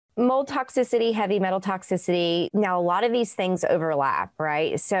Mold toxicity, heavy metal toxicity. Now, a lot of these things overlap,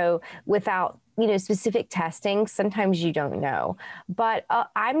 right? So without, specific testing, sometimes you don't know. But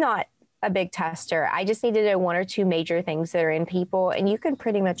I'm not a big tester. I just need to know one or two major things that are in people, and you can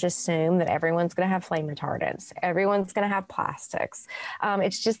pretty much assume that everyone's going to have flame retardants. Everyone's going to have plastics.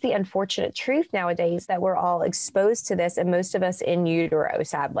 It's just the unfortunate truth nowadays that we're all exposed to this, and most of us in utero,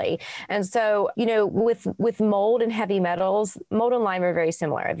 sadly. And so, with mold and heavy metals, mold and Lyme are very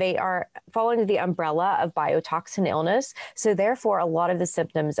similar. They are fall under the umbrella of biotoxin illness. So therefore, a lot of the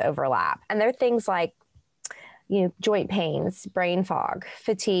symptoms overlap. And they're things like joint pains, brain fog,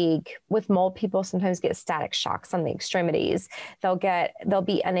 fatigue. With mold, people sometimes get static shocks on the extremities. They'll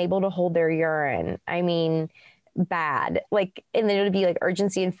be unable to hold their urine. I mean, bad. And then it'll be like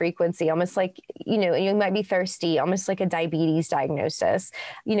urgency and frequency, almost like, you might be thirsty, almost like a diabetes diagnosis.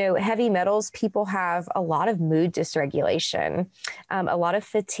 Heavy metals, people have a lot of mood dysregulation, a lot of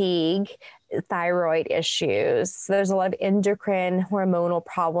fatigue, thyroid issues. So there's a lot of endocrine hormonal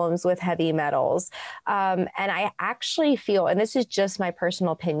problems with heavy metals. And I actually feel, and this is just my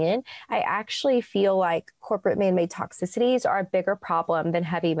personal opinion, I actually feel like corporate man-made toxicities are a bigger problem than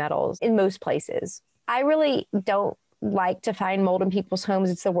heavy metals in most places. I really don't like to find mold in people's homes.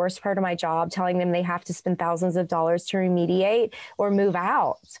 It's the worst part of my job, telling them they have to spend thousands of dollars to remediate or move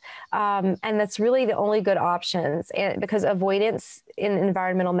out. And that's really the only good options. And because avoidance in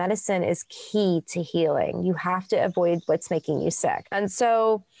environmental medicine is key to healing. You have to avoid what's making you sick. And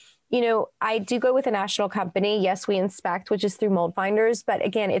so, I do go with a national company. Yes, we inspect, which is through mold finders. But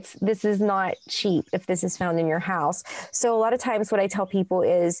again, this is not cheap if this is found in your house. So a lot of times what I tell people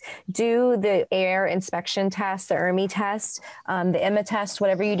is do the air inspection test, the ERMI test, the EMA test,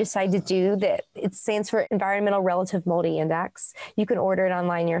 whatever you decide to do. That it stands for Environmental Relative Moldy Index. You can order it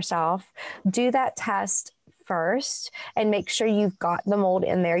online yourself. Do that test first and make sure you've got the mold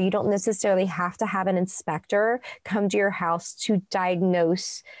in there. You don't necessarily have to have an inspector come to your house to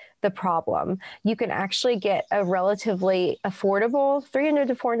diagnose the problem. You can actually get a relatively affordable $300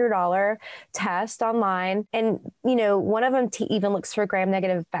 to $400 test online. And, one of them even looks for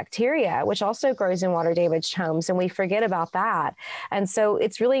gram-negative bacteria, which also grows in water-damaged homes. And we forget about that. And so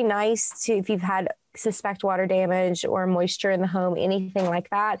it's really nice if you've had suspect water damage or moisture in the home, anything like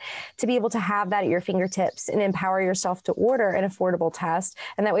that, to be able to have that at your fingertips and empower yourself to order an affordable test.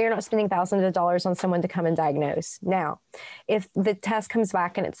 And that way you're not spending thousands of dollars on someone to come and diagnose. Now, if the test comes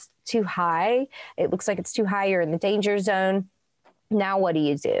back and it's too high, it looks like it's too high, you're in the danger zone. Now, what do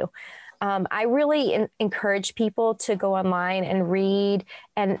you do? I really encourage people to go online and read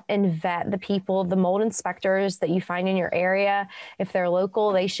and vet the mold inspectors that you find in your area. If they're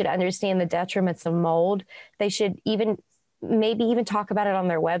local, they should understand the detriments of mold. They should maybe even talk about it on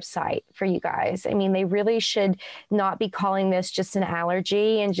their website for you guys. I mean, they really should not be calling this just an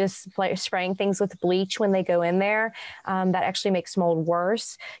allergy and just spraying things with bleach when they go in there. That actually makes mold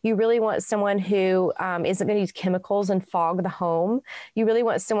worse. You really want someone who isn't going to use chemicals and fog the home. You really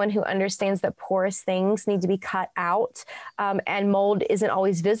want someone who understands that porous things need to be cut out, and mold isn't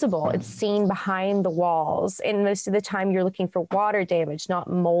always visible. It's seen behind the walls. And most of the time you're looking for water damage, not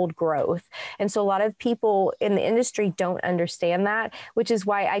mold growth. And so a lot of people in the industry don't understand that, which is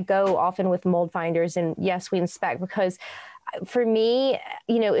why I go often with mold finders. And yes, we inspect, because for me,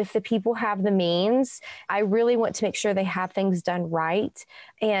 if the people have the means, I really want to make sure they have things done right,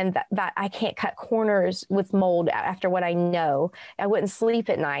 and that I can't cut corners with mold after what I know. I wouldn't sleep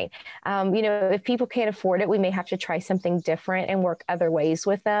at night. If people can't afford it, we may have to try something different and work other ways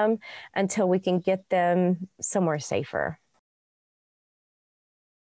with them until we can get them somewhere safer.